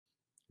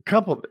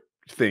couple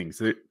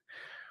things.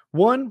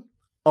 One,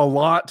 a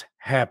lot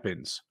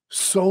happens.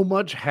 So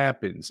much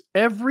happens.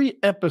 Every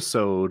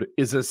episode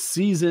is a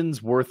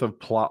season's worth of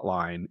plot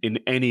line in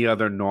any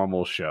other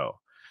normal show.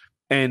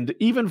 And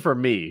even for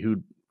me,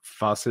 who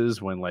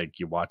fusses when like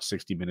you watch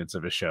 60 minutes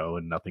of a show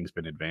and nothing's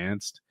been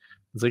advanced,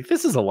 it's like,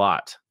 this is a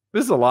lot.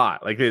 This is a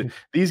lot. Like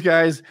these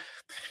guys,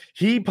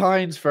 he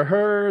pines for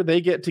her, they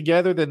get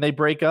together, then they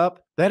break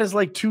up. That is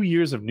like 2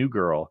 years of New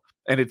Girl,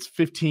 and it's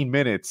 15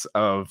 minutes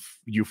of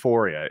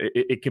Euphoria.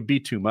 It could be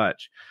too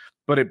much.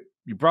 But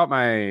you jogged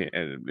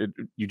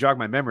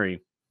my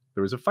memory.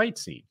 There was a fight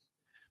scene.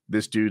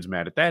 This dude's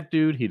mad at that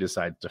dude. He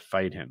decides to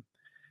fight him.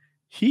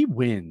 He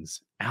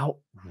wins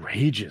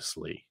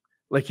outrageously.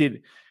 Like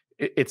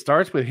it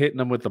starts with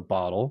hitting him with the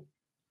bottle,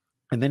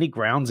 and then he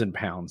grounds and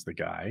pounds the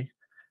guy.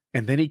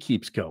 And then he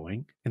keeps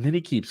going, and then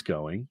he keeps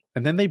going,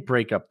 and then they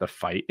break up the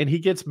fight, and he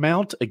gets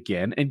mount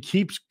again and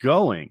keeps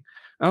going.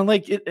 And I'm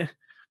like,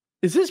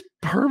 is this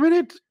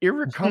permanent,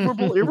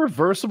 irrecoverable,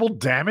 irreversible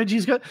damage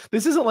he's got?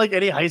 This isn't like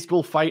any high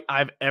school fight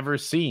I've ever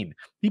seen.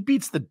 He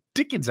beats the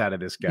dickens out of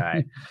this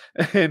guy.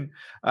 And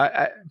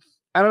I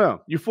don't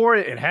know.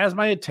 Euphoria, it has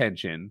my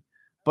attention,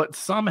 but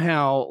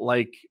somehow,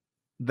 like,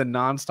 the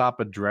nonstop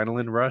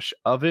adrenaline rush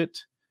of it,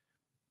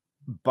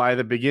 by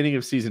the beginning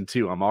of season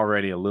 2, I'm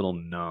already a little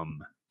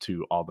numb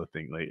to all the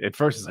things. Like at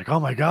first it's like, oh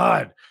my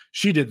God,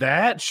 she did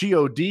that. She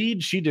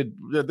OD'd. She did.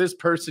 This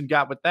person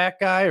got with that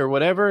guy or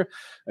whatever.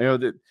 You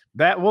know,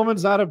 that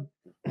woman's not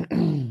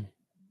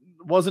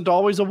wasn't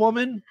always a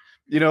woman,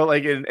 you know,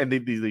 like, and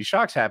these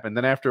shocks happen.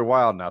 Then after a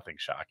while,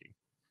 nothing's shocking.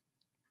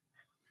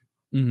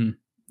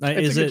 Mm-hmm.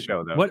 Is it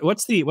show, though.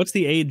 What's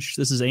the age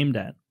this is aimed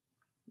at?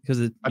 Because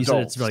you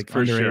said it's like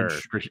for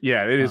underage. Sure.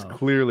 Yeah, it is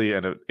clearly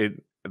the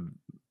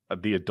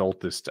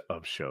adultest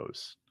of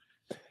shows.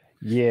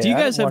 Yeah. Do you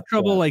guys have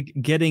trouble like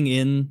getting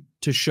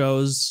into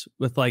shows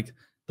with like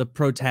the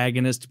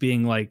protagonist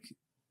being like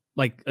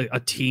a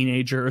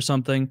teenager or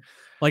something?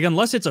 Like,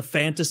 unless it's a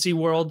fantasy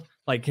world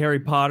like Harry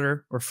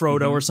Potter or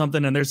Frodo or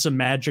something, and there's some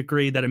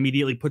magicry that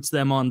immediately puts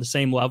them on the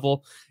same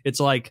level. It's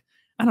like,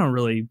 I don't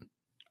really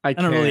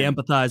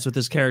empathize with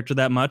this character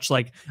that much.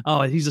 Like,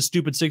 oh, he's a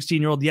stupid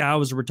 16-year-old. Yeah, I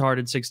was a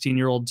retarded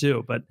 16-year-old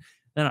too, but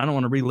then I don't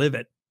want to relive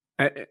it.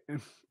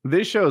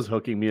 This show is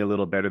hooking me a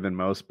little better than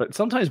most, but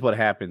sometimes what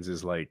happens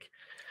is like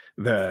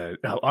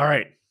all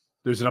right,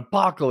 there's an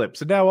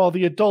apocalypse and now all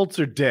the adults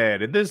are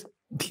dead and this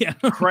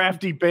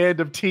crafty band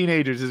of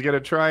teenagers is going to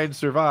try and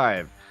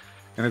survive.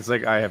 And it's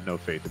like, I have no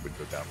faith it would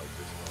go down like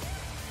this.